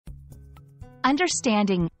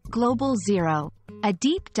Understanding Global Zero, a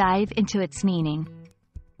deep dive into its meaning.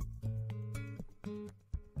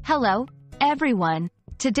 Hello, everyone.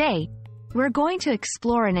 Today, we're going to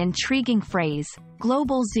explore an intriguing phrase,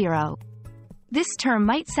 Global Zero. This term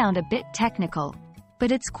might sound a bit technical,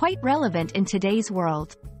 but it's quite relevant in today's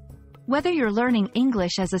world. Whether you're learning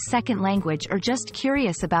English as a second language or just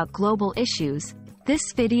curious about global issues,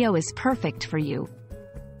 this video is perfect for you.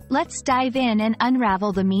 Let's dive in and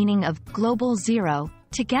unravel the meaning of Global Zero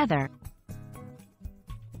together.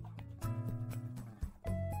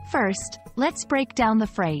 First, let's break down the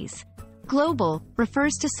phrase. Global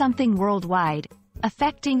refers to something worldwide,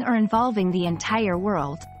 affecting or involving the entire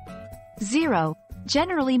world. Zero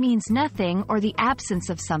generally means nothing or the absence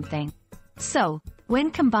of something. So,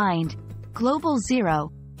 when combined, Global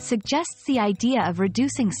Zero suggests the idea of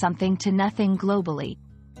reducing something to nothing globally.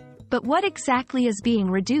 But what exactly is being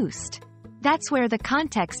reduced? That's where the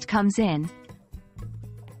context comes in.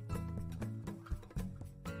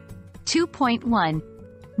 2.1.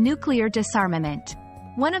 Nuclear disarmament.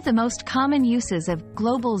 One of the most common uses of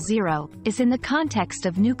Global Zero is in the context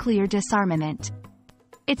of nuclear disarmament.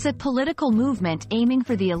 It's a political movement aiming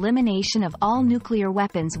for the elimination of all nuclear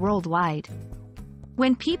weapons worldwide.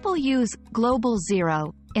 When people use Global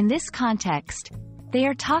Zero in this context, they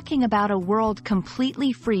are talking about a world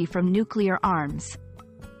completely free from nuclear arms.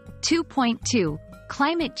 2.2.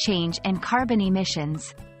 Climate change and carbon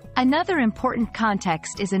emissions. Another important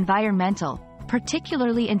context is environmental,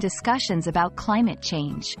 particularly in discussions about climate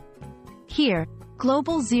change. Here,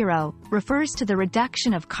 Global Zero refers to the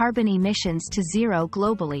reduction of carbon emissions to zero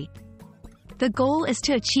globally. The goal is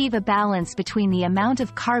to achieve a balance between the amount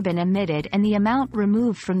of carbon emitted and the amount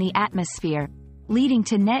removed from the atmosphere, leading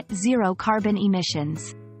to net zero carbon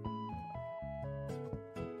emissions.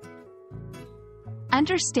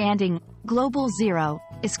 Understanding Global Zero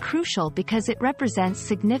is crucial because it represents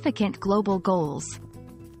significant global goals.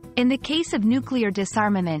 In the case of nuclear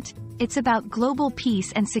disarmament, it's about global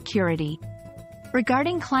peace and security.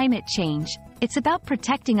 Regarding climate change, it's about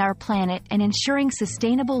protecting our planet and ensuring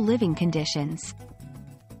sustainable living conditions.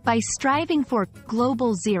 By striving for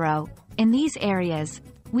Global Zero in these areas,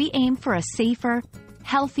 we aim for a safer,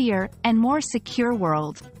 healthier, and more secure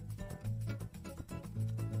world.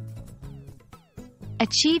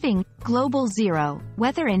 Achieving Global Zero,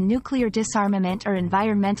 whether in nuclear disarmament or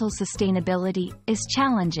environmental sustainability, is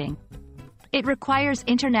challenging. It requires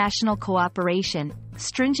international cooperation,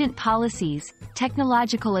 stringent policies,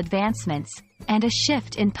 technological advancements, and a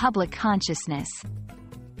shift in public consciousness.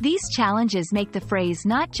 These challenges make the phrase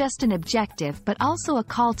not just an objective but also a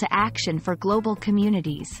call to action for global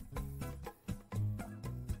communities.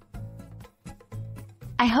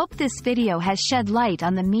 I hope this video has shed light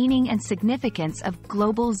on the meaning and significance of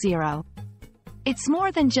Global Zero. It's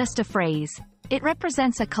more than just a phrase, it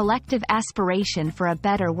represents a collective aspiration for a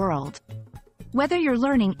better world. Whether you're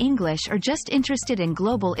learning English or just interested in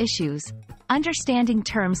global issues, understanding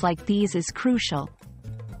terms like these is crucial.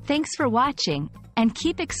 Thanks for watching, and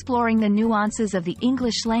keep exploring the nuances of the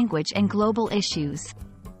English language and global issues.